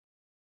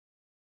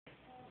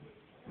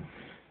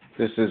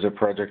This is a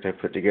project I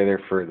put together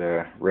for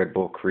the Red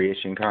Bull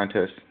Creation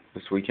Contest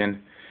this weekend.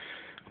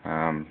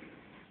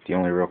 The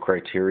only real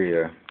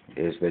criteria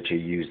is that you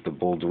use the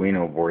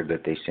Bullduino board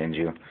that they send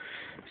you.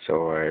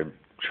 So I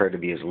tried to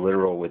be as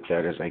literal with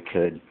that as I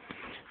could.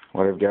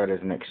 What I've got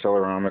is an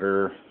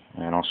accelerometer,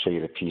 and I'll show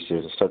you the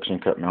pieces, a suction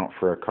cup mount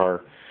for a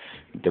car.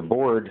 The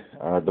board,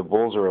 the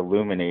bulls are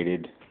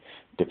illuminated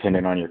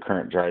depending on your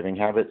current driving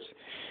habits.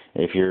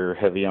 If you're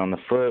heavy on the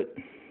foot,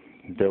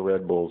 the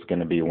Red Bull's going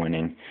to be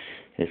winning.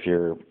 If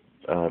you're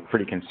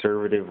pretty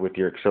conservative with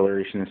your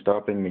acceleration and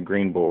stopping, the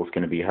green bull is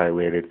going to be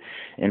highlighted.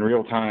 In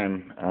real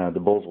time, the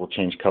bulls will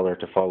change color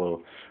to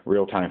follow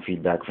real-time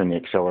feedback from the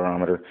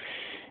accelerometer.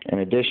 In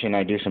addition,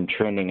 I do some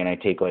trending and I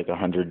take like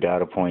 100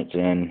 data points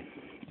in,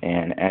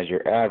 and as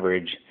your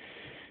average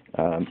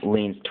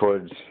leans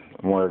towards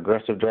more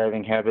aggressive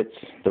driving habits,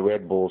 the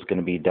Red Bull is going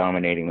to be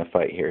dominating the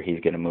fight here. He's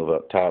going to move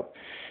up top.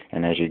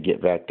 And as you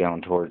get back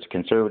down towards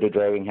conservative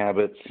driving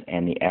habits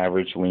and the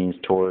average leans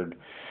toward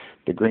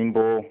the green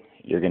bull,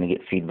 you're going to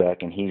get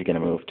feedback and he's going to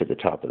move to the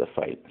top of the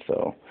fight.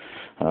 So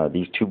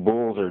these two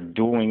bulls are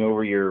dueling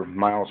over your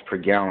miles per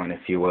gallon,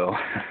 if you will.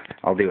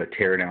 I'll do a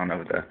teardown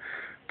of the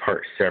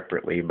part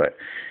separately, but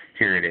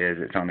here it is.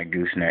 It's on a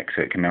gooseneck,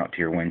 so it can mount to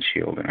your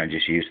windshield, and I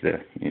just use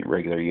the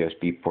regular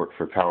USB port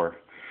for power.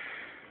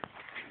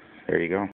 There you go.